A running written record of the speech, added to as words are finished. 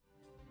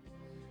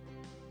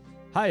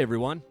Hi,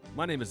 everyone.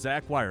 My name is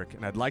Zach Wyrick,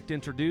 and I'd like to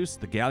introduce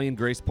the Galleon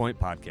Grace Point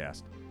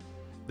podcast.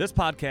 This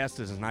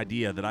podcast is an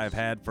idea that I have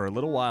had for a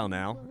little while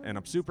now, and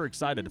I'm super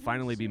excited to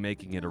finally be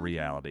making it a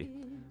reality.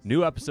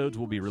 New episodes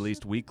will be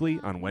released weekly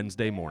on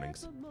Wednesday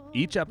mornings.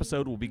 Each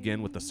episode will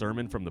begin with the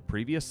sermon from the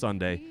previous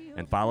Sunday,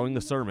 and following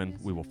the sermon,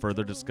 we will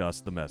further discuss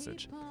the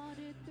message.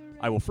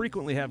 I will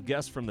frequently have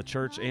guests from the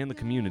church and the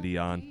community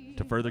on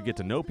to further get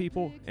to know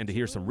people and to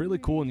hear some really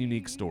cool and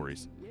unique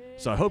stories.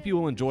 So I hope you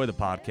will enjoy the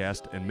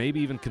podcast and maybe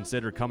even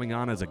consider coming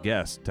on as a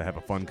guest to have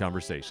a fun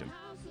conversation.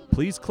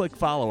 Please click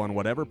follow on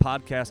whatever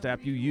podcast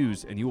app you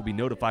use and you will be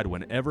notified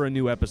whenever a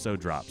new episode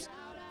drops.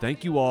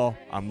 Thank you all.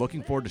 I'm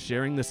looking forward to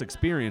sharing this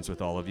experience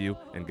with all of you,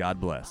 and God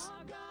bless.